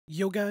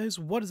Yo guys,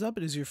 what is up?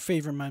 It is your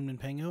favorite Mineman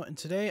Pango, and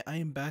today I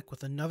am back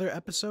with another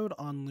episode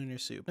on Lunar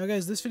Soup. Now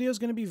guys, this video is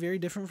going to be very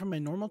different from my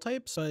normal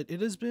types, but it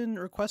has been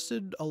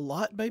requested a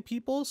lot by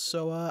people,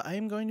 so I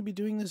am going to be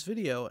doing this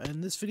video,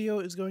 and this video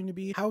is going to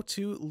be how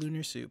to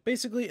Lunar Soup.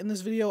 Basically, in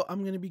this video,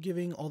 I'm going to be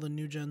giving all the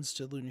new gens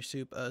to Lunar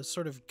Soup a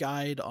sort of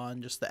guide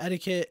on just the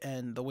etiquette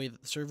and the way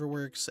that the server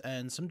works,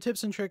 and some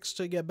tips and tricks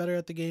to get better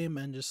at the game,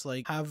 and just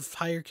like have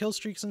higher kill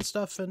streaks and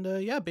stuff,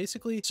 and yeah,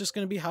 basically it's just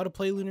going to be how to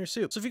play Lunar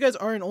Soup. So if you guys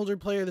are an older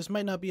player, this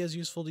might not be as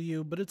useful to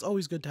you, but it's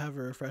always good to have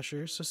a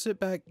refresher. So sit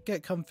back,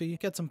 get comfy,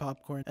 get some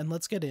popcorn, and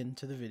let's get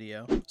into the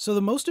video. So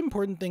the most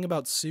important thing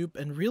about Soup,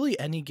 and really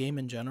any game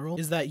in general,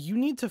 is that you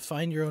need to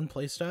find your own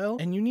playstyle,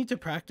 and you need to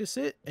practice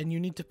it, and you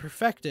need to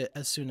perfect it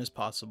as soon as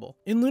possible.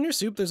 In Lunar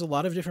Soup, there's a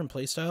lot of different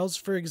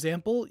playstyles. For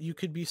example, you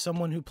could be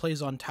someone who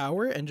plays on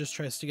tower and just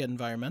tries to get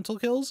environmental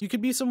kills. You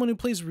could be someone who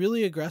plays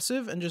really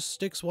aggressive and just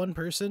sticks one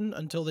person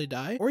until they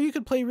die. Or you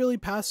could play really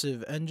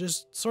passive and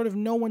just sort of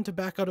know when to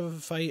back out of a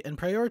fight and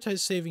prioritize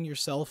saving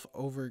yourself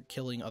over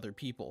killing other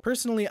people.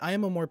 Personally, I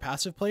am a more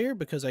passive player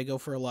because I go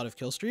for a lot of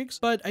kill streaks,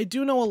 but I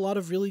do know a lot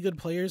of really good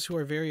players who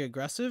are very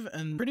aggressive,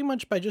 and pretty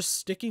much by just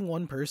sticking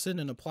one person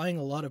and applying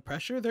a lot of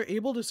pressure, they're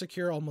able to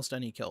secure almost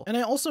any kill. And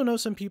I also know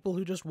some people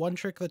who just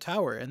one-trick the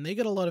tower, and they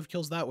get a lot of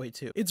kills that way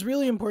too. It's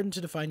really important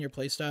to define your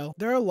playstyle.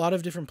 There are a lot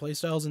of different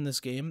playstyles in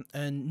this game,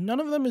 and none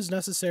of them is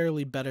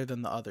necessarily better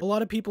than the other. A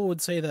lot of people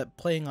would say that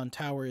playing on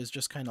tower is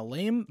just kind of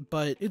lame,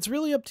 but it's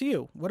really up to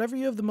you. Whatever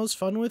you have the most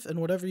fun with and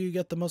whatever you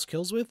get the most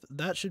kills with,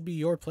 that should be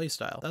your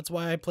playstyle. That's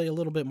why I play a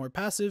little bit more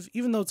passive,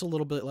 even though it's a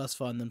little bit less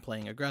fun than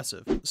playing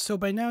aggressive. So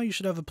by now you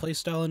should have a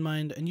playstyle in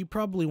mind, and you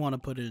probably want to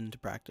put it into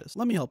practice.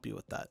 Let me help you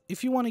with that.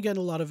 If you want to get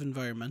a lot of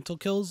environmental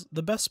kills,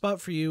 the best spot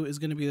for you is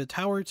going to be the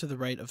tower to the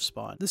right of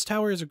spawn. This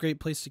tower is a great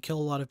place to kill a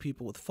lot of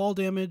people with fall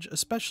damage,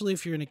 especially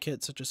if you're in a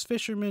kit such as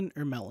Fisherman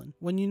or Melon.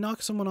 When you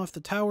knock someone off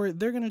the tower,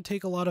 they're going to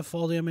take a lot of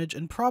fall damage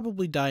and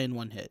probably die in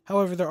one hit.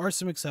 However, there are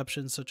some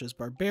exceptions such as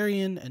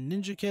Barbarian and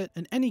Ninja Kit,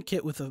 and any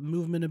kit with a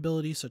movement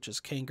ability such as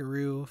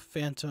Kangaroo,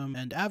 Phantom,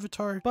 and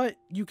Avatar, but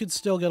you could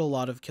still get a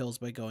lot of kills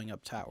by going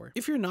up tower.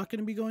 If you're not going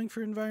to be going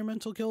for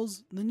environmental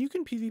kills, then you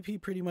can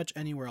PvP pretty much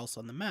anywhere else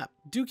on the map.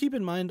 Do keep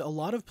in mind, a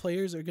lot of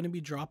players are going to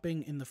be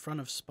dropping in the front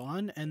of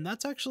spawn, and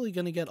that's actually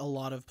going to get a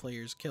lot of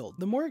players killed.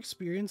 The more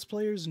experienced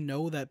players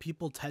know that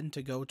people tend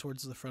to go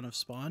towards the front of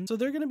spawn, so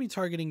they're going to be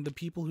targeting the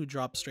people who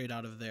drop straight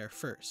out of there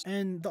first.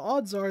 And the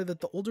odds are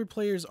that the older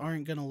players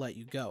aren't going to let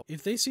you go.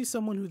 If they see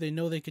someone who they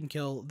know they can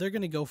kill, they're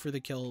going to go for the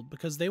kill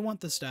because they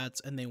want the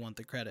stats and they want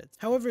the credits.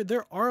 However,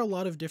 there are a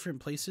lot of different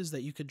places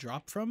that you could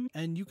drop from,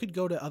 and you could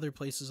go to other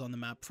places on the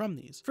map from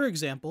these. For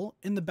example,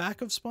 in the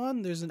back of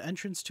spawn, there's an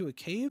entrance to a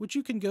cave, which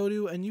you can go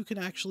to, and you can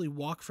actually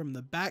walk from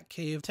the back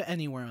cave to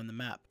anywhere on the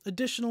map.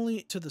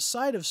 Additionally, to the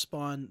side of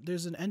spawn,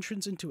 there's an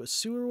entrance into a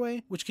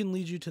sewerway, which can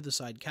lead you to the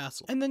side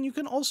castle. And then you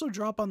can also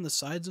drop on the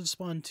sides of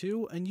spawn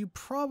too, and you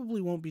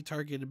probably won't be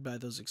targeted by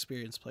those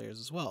experienced players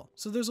as well.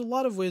 So there's a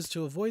lot of ways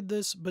to avoid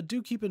this, but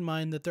do keep in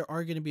mind that there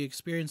are going to be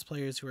experienced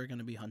players who are going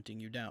to be hunting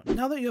you down.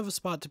 Now that you have a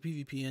spot to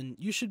PvP in,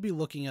 you should be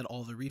looking at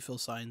all the refill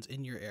signs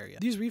in your area.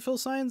 These refill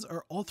signs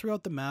are all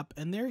throughout the map,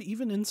 and they're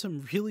even in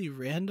some really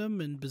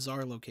random and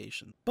bizarre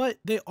locations. But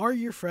they are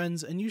your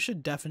friends, and you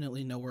should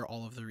definitely know where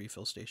all of the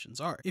refill stations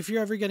are. If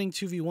you're ever getting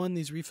 2v1,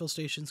 these refill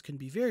stations can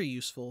be very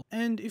useful,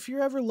 and if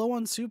you're ever low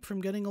on soup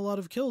from getting a lot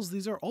of kills,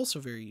 these are also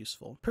very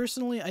useful.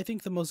 Personally, I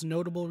think the most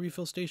notable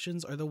refill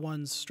stations are the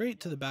ones straight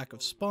to the back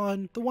of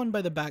spawn, the one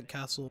by the back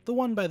castle, the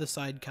one by the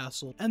side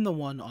castle, and the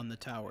one on the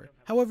tower.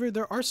 However,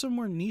 there are some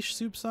more niche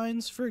soup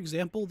signs. For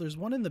example, there's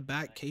one in the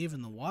back cave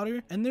in the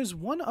water, and there's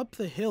one up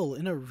the hill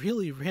in a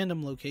really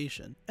random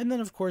location. And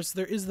then of course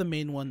there is the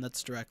main one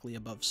that's directly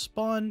above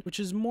spawn, which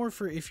is more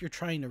for if you're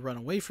trying to run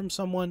away from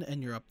someone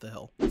and you're up the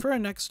hill. For our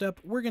next step,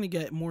 we're going to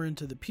get more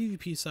into the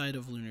PvP side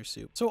of Lunar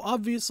Soup. So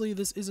obviously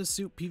this is a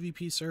soup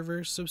PvP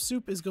server, so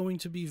soup is going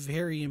to be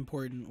very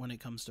important when it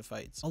comes to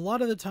fights. A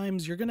lot of the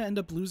times you're going to end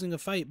up losing a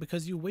fight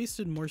because you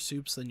wasted more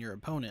soups than your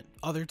opponent.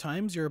 Other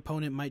times your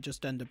opponent might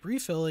just end up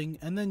refilling,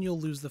 and then you'll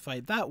lose the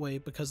fight that way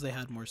because they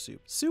had more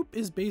soup. Soup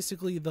is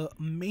basically the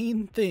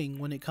main thing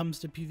when it comes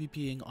to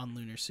PvPing on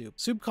Lunar Soup.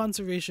 Soup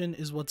conservation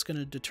is what's going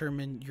to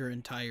determine your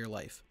entire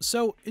life.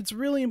 So it's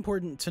really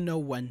important to know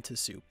when to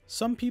soup.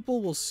 Some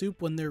people will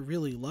soup when they're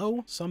really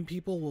low, some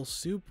people will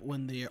soup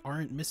when they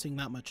aren't missing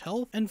that much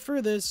health, and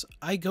for this,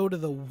 I go to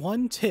the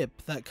one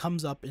tip that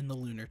comes up in the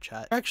Lunar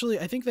chat. Actually,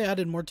 I think they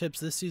added more tips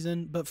this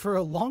season, but for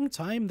a long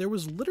time, there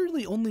was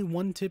literally only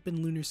one tip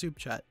in Lunar Soup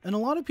chat, and a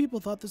lot of people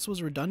thought this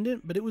was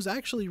redundant, but it was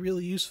actually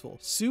really useful.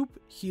 Soup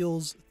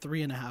heals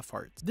 3.5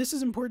 hearts. This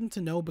is important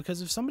to know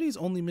because if somebody's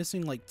only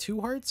missing like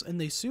 2 hearts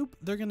and they soup,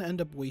 they're going to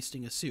end up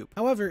wasting a soup.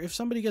 However, if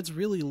somebody gets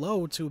really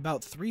low to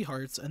about 3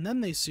 hearts and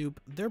then they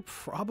soup, they're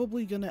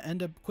probably going to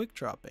end up quick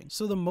dropping.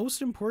 So the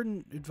most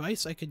important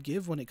advice I could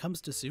give when it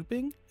comes to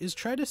souping is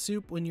try to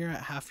soup when you're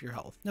at half your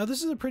health. Now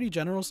this is a pretty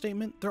general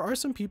statement. There are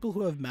some people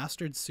who have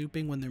mastered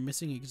souping when they're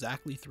missing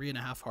exactly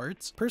 3.5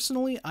 hearts.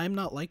 Personally, I'm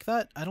not like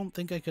that. I don't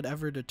think I could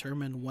ever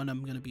determine when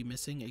I'm going to be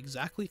missing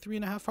exactly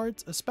 3.5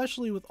 hearts,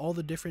 especially with all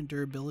the different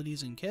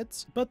durabilities and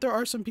kits, but there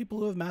are some people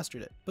who have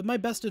mastered it. But my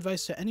best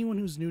advice to anyone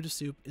who's new to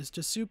soup is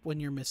to soup when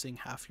you're missing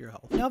half your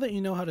health. Now that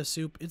you know how to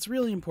soup, it's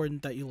really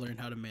important that you learn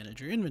how to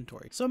manage your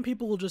inventory. Some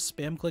people will just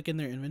spam click in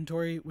their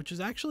inventory, which is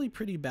actually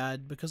pretty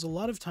bad because a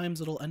lot of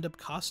times it'll end up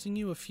costing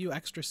you a few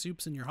extra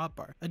soups in your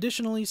hotbar.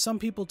 Additionally, some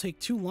people take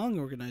too long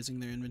organizing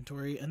their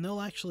inventory and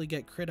they'll actually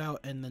get crit out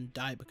and then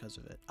die because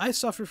of it. I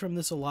suffer from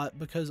this a lot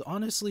because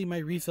honestly my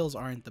refills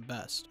aren't the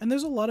best. And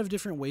there's a lot of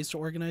different ways to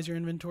organize your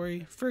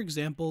inventory. For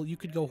example, you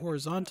could go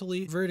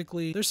horizontally,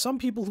 vertically. There's some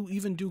people who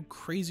even do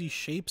crazy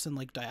shapes and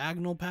like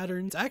diagonal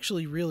patterns. It's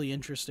actually really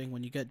interesting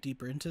when you get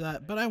deeper into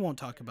that, but I won't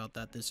talk about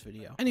that this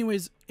video.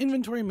 Anyways,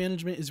 inventory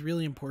management is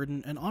really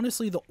important, and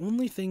honestly the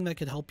only thing that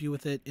could help you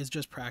with it is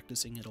just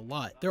practicing it a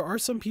lot. There are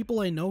some people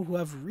I know who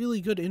have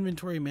really good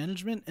inventory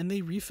management and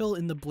they refill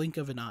in the blink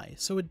of an eye,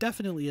 so it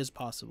definitely is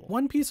possible.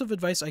 One piece of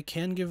advice I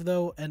can give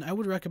though, and I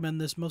would recommend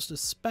this most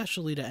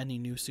especially to any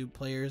new soup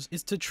players,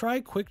 is to try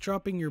quick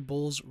dropping your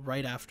bowls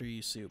right after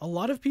you soup. A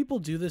lot of people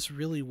do this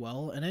really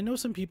well, and I know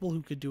some people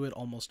who could do it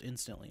almost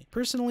instantly.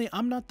 Personally,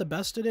 I'm not the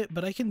best at it,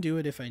 but I can do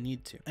it if I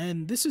need to.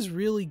 And this is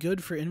really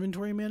good for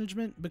inventory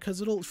management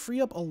because it'll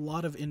free up a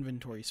lot of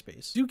inventory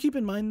space. Do keep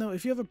in mind though,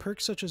 if you have a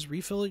perk such as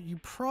Refiller, you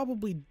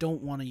probably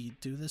don't want to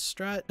do this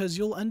strat because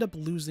you'll end up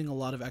losing a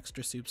lot of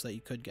extra soups that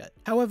you could get.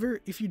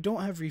 However, if you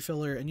don't have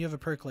Refiller and you have a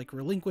perk like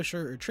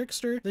Relinquisher or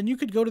Trickster, then you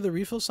could go to the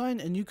refill sign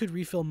and you could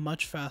refill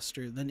much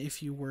faster than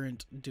if you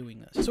weren't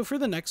doing this. So for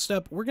the next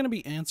step, we're going to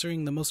be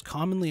answering the most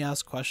commonly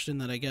asked question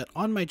that I get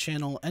on my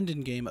channel and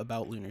in game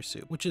about Lunar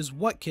Soup, which is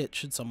what kit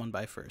should someone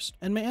buy first?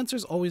 And my answer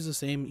is always the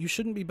same. You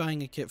shouldn't be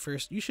buying a kit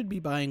first. You should be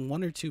buying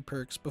 1 or 2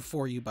 perks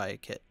before you buy a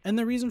kit. And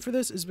the reason for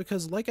this is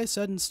because, like I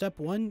said in step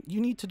 1, you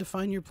need to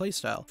define your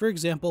playstyle. For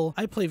example,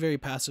 I play very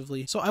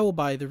passively, so I will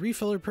buy the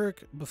Refiller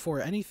perk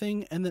before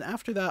anything, and then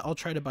after that I'll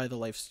try to buy the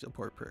life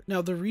support perk.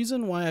 Now the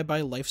reason why I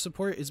buy life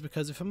support is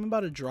because if I'm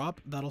about to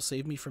drop, that'll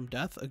save me from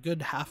death a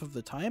good half of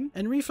the time,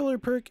 and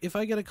Refiller perk, if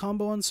I get a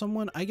combo on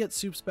someone, I get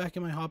soups back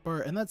in my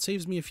hotbar, and that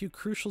saves me a few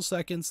crucial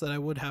seconds that I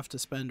would have to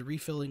spend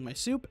refilling my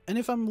soup, and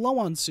if I'm low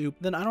on soup,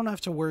 then I don't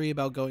have to worry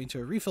about going to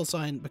a refill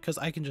sign because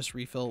I can just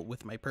refill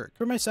with my perk.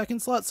 For my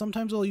second slot,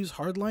 sometimes I'll use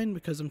hardline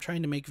because I'm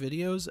trying to make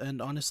videos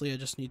and honestly I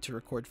just need to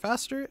record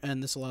faster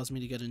and this allows me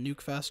to get a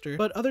nuke faster.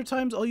 But other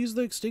times I'll use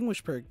the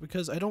extinguish perk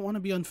because I don't want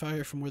to be on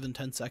fire for more than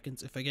 10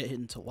 seconds if I get hit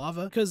into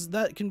lava, because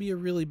that can be a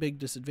really big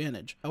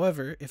disadvantage.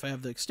 However, if I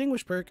have the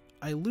extinguish perk,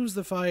 I lose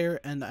the fire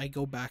and I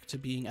go back to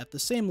being at the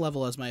same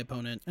level as my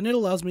opponent, and it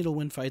allows me to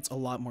win fights a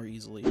lot more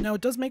easily. Now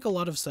it does make a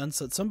lot of sense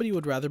that somebody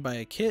would rather buy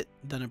a kit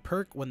than a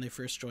perk when they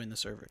first join the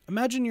server.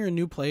 Imagine you're a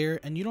new player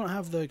and you don't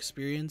have the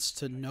experience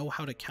to know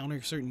how to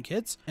counter certain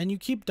kits, and you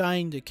keep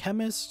dying to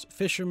Chemist,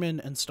 Fisherman,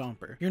 and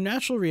Stomper. Your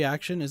natural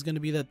reaction is going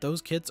to be that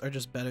those kits are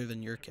just better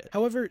than your kit.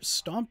 However,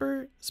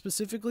 Stomper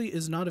specifically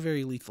is not a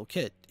very lethal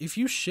kit. If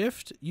you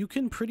shift, you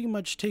can pretty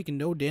much take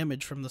no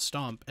damage from the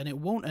stomp and it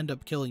won't end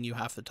up killing you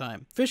half the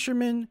time.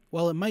 Fisherman,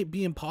 while it might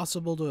be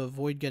impossible to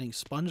avoid getting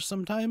sponged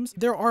sometimes,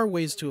 there are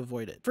ways to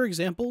avoid it. For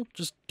example,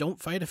 just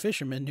don't fight a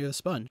fisherman near the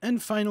sponge.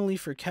 And finally,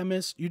 for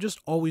Chemist, you just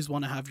always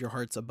want to have your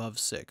hearts above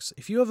 6.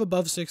 If you have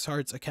above 6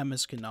 hearts, a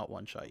Chemist cannot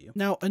one-shot you.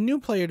 Now, a new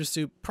player to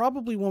soup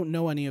probably won't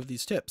know any of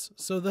these tips,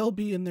 so they'll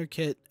be in their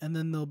kit and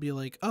then they'll be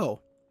like,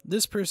 oh,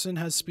 this person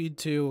has speed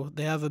 2,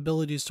 they have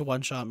abilities to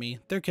one-shot me,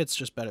 their kit's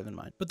just better than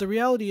mine. But the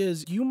reality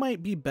is, you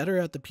might be better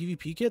at the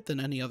PvP kit than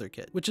any other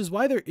kit, which is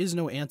why there is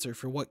no answer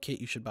for what kit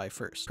you should buy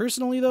first.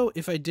 Personally though,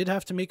 if I did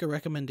have to make a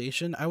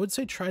recommendation, I would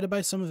say try to buy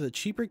some of the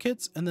cheaper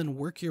kits and then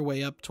work your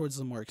way up towards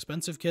the more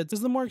expensive kits,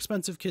 because the more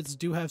expensive kits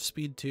do have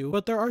speed 2,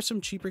 but there are some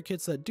cheaper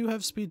kits that do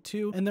have speed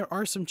 2, and there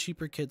are some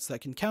cheaper kits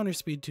that can counter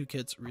speed 2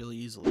 kits really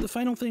easily. The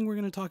final thing we're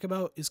going to talk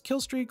about is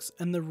Killstreaks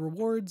and the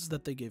rewards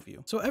that they give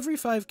you. So every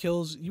 5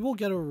 kills, you will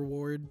get a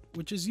reward,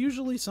 which is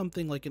usually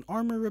something like an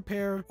armor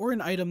repair or an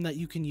item that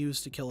you can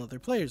use to kill other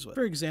players with.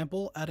 For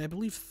example, at I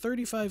believe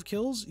 35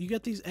 kills, you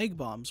get these egg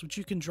bombs, which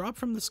you can drop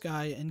from the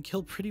sky and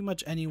kill pretty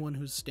much anyone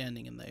who's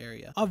standing in the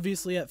area.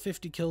 Obviously, at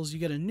 50 kills, you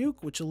get a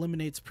nuke, which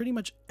eliminates pretty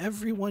much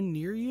everyone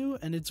near you,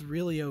 and it's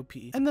really OP.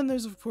 And then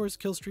there's of course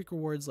killstreak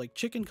rewards like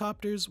chicken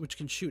copters, which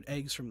can shoot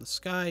eggs from the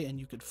sky and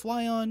you could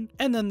fly on.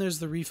 And then there's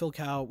the refill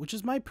cow, which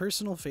is my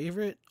personal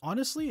favorite.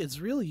 Honestly, it's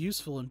really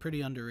useful and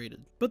pretty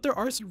underrated. But there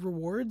are some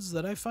rewards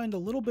that I find a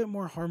little bit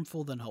more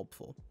harmful than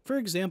helpful. For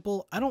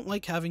example, I don't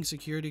like having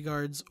security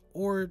guards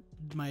or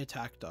my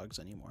attack dogs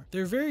anymore.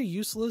 They're very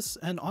useless,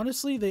 and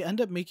honestly they end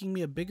up making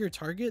me a bigger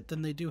target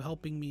than they do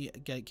helping me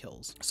get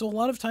kills. So a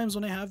lot of times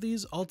when I have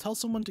these, I'll tell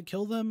someone to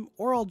kill them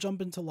or I'll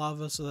jump into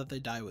lava so that they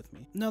die with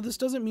me. Now this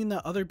doesn't mean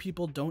that other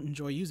people don't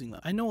enjoy using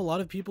them. I know a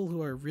lot of people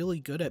who are really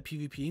good at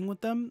PvPing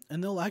with them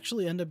and they'll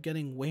actually end up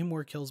getting way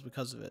more kills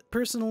because of it.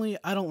 Personally,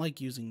 I don't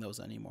like using those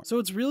anymore. So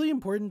it's really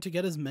important to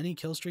get as many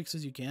kill streaks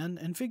as you can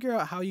and figure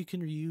out how you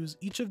can reuse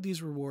each of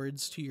these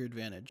rewards to your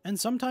advantage. And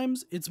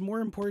sometimes it's more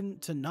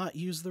important to not not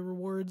use the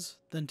rewards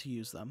than to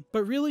use them.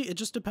 But really, it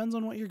just depends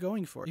on what you're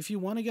going for. If you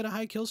want to get a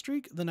high kill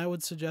streak, then I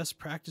would suggest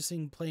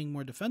practicing playing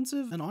more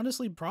defensive, and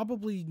honestly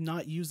probably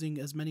not using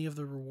as many of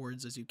the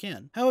rewards as you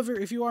can. However,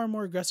 if you are a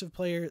more aggressive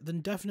player, then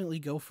definitely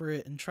go for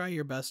it and try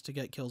your best to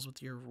get kills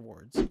with your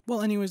rewards.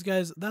 Well, anyways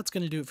guys, that's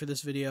going to do it for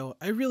this video.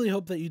 I really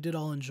hope that you did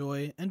all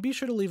enjoy, and be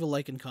sure to leave a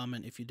like and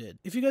comment if you did.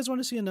 If you guys want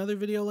to see another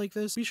video like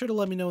this, be sure to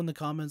let me know in the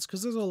comments,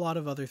 because there's a lot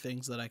of other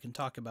things that I can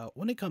talk about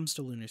when it comes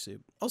to Lunar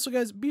Soup. Also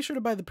guys, be sure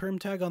to buy the perm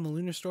tag on the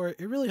Lunar store.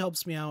 It really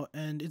helps me out,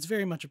 and it's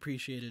very much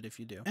appreciated if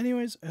you do.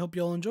 Anyways, I hope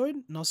you all enjoyed,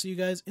 and I'll see you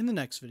guys in the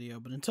next video,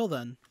 but until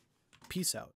then, peace out.